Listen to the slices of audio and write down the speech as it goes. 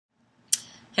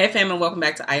Hey fam, and welcome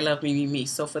back to I Love Me, Me, Me.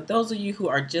 So for those of you who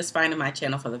are just finding my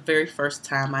channel for the very first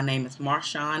time, my name is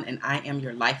Marshawn and I am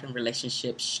your life and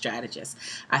relationship strategist.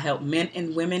 I help men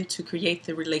and women to create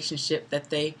the relationship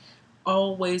that they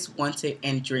always wanted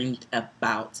and dreamed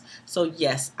about. So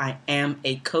yes, I am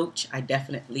a coach. I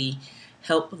definitely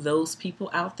help those people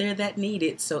out there that need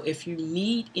it. So if you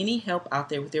need any help out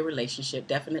there with your relationship,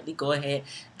 definitely go ahead,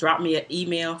 drop me an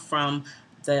email from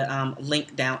the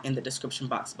link down in the description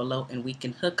box below, and we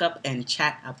can hook up and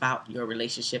chat about your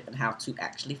relationship and how to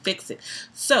actually fix it.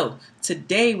 So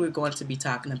today we're going to be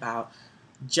talking about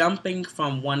jumping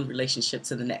from one relationship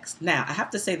to the next. Now I have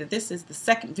to say that this is the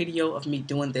second video of me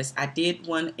doing this. I did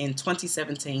one in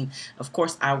 2017. Of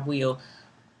course I will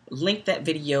link that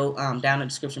video down in the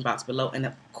description box below, and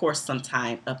of course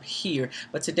sometime up here.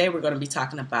 But today we're going to be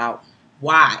talking about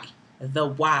why,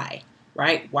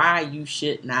 right? Why you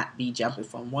should not be jumping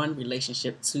from one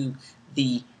relationship to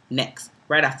the next.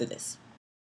 Right after this.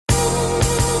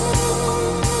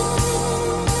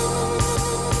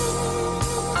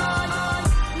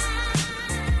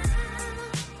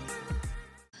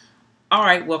 All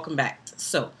right, welcome back.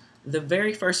 So the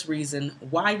very first reason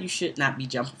why you should not be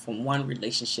jumping from one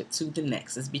relationship to the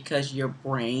next is because your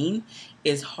brain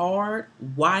is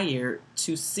hardwired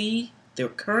to see the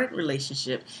current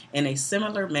relationship in a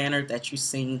similar manner that you've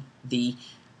seen the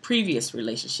previous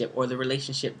relationship or the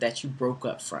relationship that you broke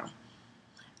up from.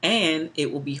 And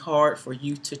it will be hard for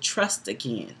you to trust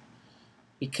again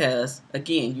because,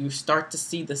 again, you start to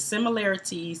see the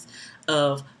similarities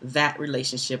of that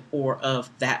relationship or of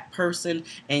that person,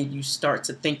 and you start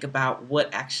to think about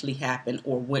what actually happened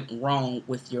or went wrong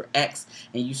with your ex,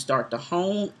 and you start to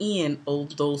hone in on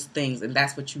those things, and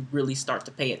that's what you really start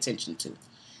to pay attention to.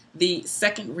 The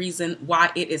second reason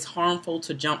why it is harmful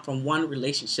to jump from one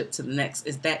relationship to the next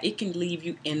is that it can leave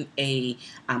you in a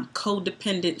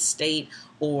codependent state,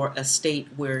 or a state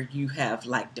where you have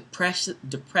like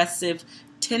depressive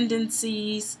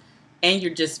tendencies, and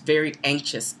you're just very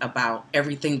anxious about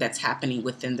everything that's happening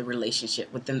within the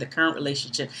relationship, within the current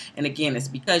relationship. And again, it's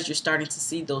because you're starting to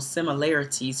see those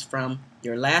similarities from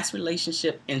your last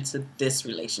relationship into this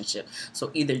relationship.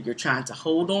 So either you're trying to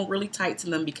hold on really tight to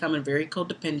them, becoming very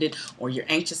codependent, or you're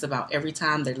anxious about every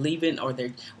time they're leaving, or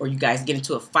you guys get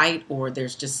into a fight, or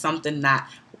there's just something not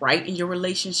right in your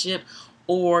relationship,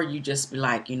 or you just be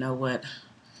like, you know what,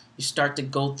 you start to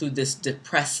go through this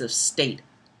depressive state.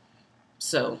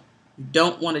 So you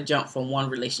don't want to jump from one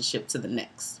relationship to the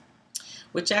next.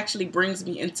 Which actually brings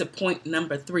me into point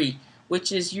number 3,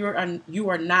 which is you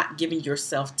are not giving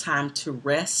yourself time to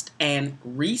rest and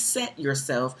reset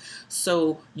yourself,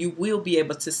 so you will be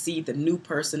able to see the new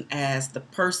person as the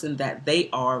person that they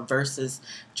are versus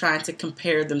trying to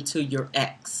compare them to your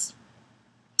ex.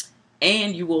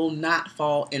 And you will not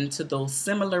fall into those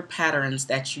similar patterns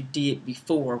that you did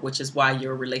before, which is why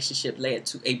your relationship led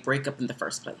to a breakup in the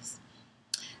first place.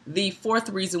 The fourth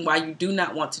reason why you do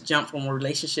not want to jump from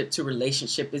relationship to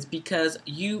relationship is because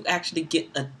you actually get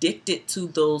addicted to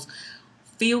those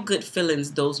feel-good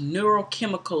feelings, those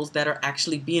neurochemicals that are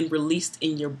actually being released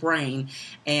in your brain,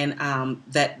 and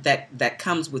that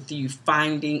comes with you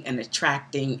finding and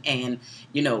attracting and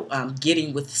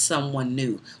getting with someone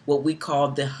new. What we call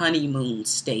the honeymoon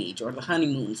stage or the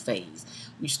honeymoon phase.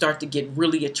 You start to get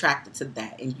really attracted to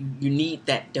that, and you need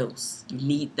that dose. You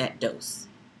need that dose.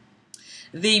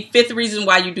 The fifth reason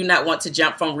why you do not want to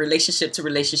jump from relationship to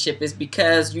relationship is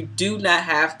because you do not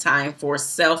have time for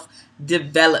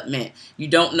self-development. You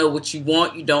don't know what you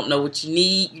want. You don't know what you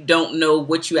need. You don't know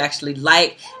what you actually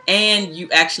like. And you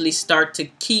actually start to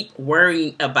keep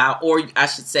worrying about, or I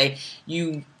should say,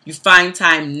 you find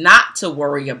time not to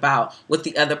worry about what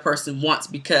the other person wants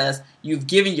because you've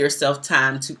given yourself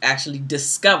time to actually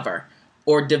discover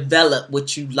or develop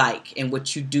what you like and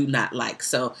what you do not like.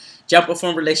 So jumping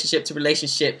from relationship to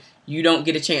relationship, you don't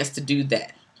get a chance to do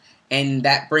that. And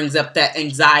that brings up that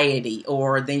anxiety,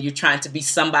 or then you're trying to be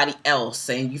somebody else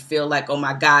and you feel like, oh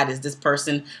my God, is this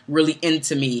person really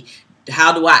into me?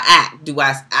 How do I act? Do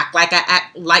I act like I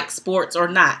act like sports or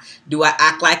not? Do I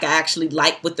act like I actually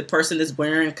like what the person is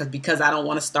wearing because I don't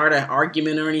want to start an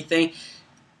argument or anything?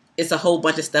 It's a whole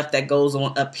bunch of stuff that goes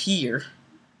on up here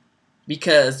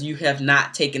because you have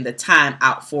not taken the time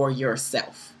out for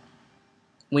yourself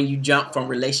when you jump from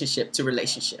relationship to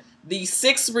relationship. The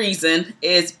sixth reason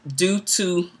is due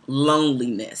to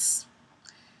loneliness.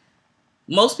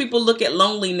 Most people look at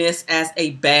loneliness as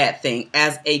a bad thing,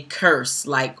 as a curse,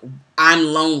 like I'm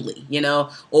lonely,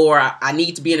 or I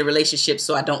need to be in a relationship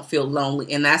so I don't feel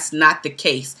lonely. And that's not the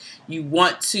case. You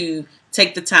want to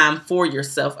take the time for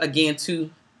yourself, again,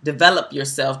 to develop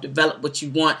yourself, develop what you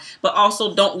want, but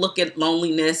also don't look at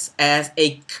loneliness as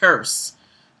a curse.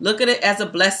 Look at it as a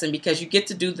blessing, because you get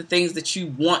to do the things that you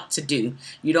want to do.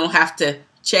 You don't have to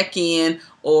check in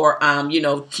or,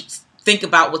 think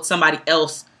about what somebody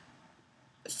else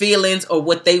feelings or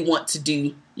what they want to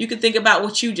do. You can think about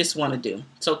what you just want to do.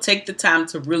 So take the time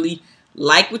to really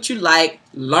like what you like,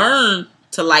 learn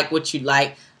to like what you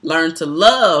like, learn to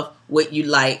love what you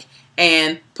like,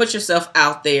 and put yourself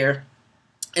out there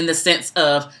in the sense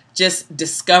of just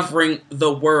discovering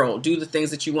the world. Do the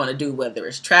things that you want to do, whether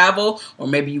it's travel, or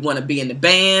maybe you want to be in the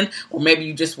band, or maybe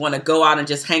you just want to go out and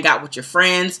just hang out with your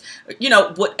friends,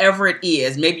 whatever it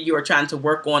is. Maybe you are trying to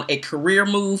work on a career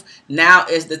move. Now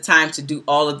is the time to do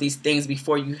all of these things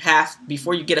before you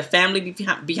get a family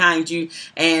behind you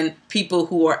and people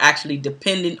who are actually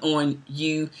dependent on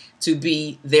you to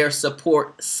be their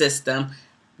support system.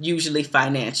 Usually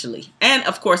financially, and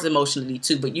of course emotionally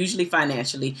too, but usually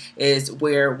financially is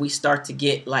where we start to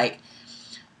get like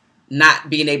not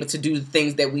being able to do the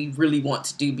things that we really want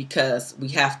to do, because we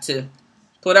have to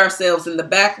put ourselves in the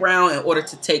background in order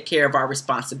to take care of our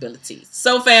responsibilities.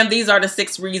 So fam, these are the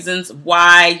 6 reasons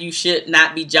why you should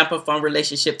not be jumping from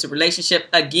relationship to relationship.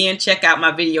 Again, check out my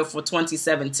video for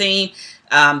 2017.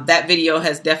 That video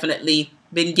has definitely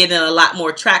been getting a lot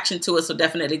more traction to it, so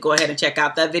definitely go ahead and check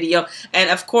out that video. And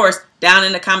of course, down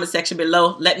in the comment section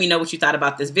below, let me know what you thought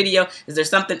about this video. Is there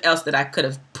something else that I could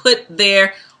have put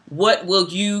there? What will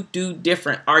you do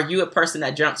different? Are you a person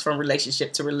that jumps from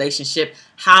relationship to relationship?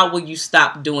 How will you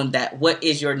stop doing that? What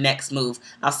is your next move?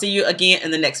 I'll see you again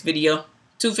in the next video.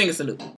 2 finger salute.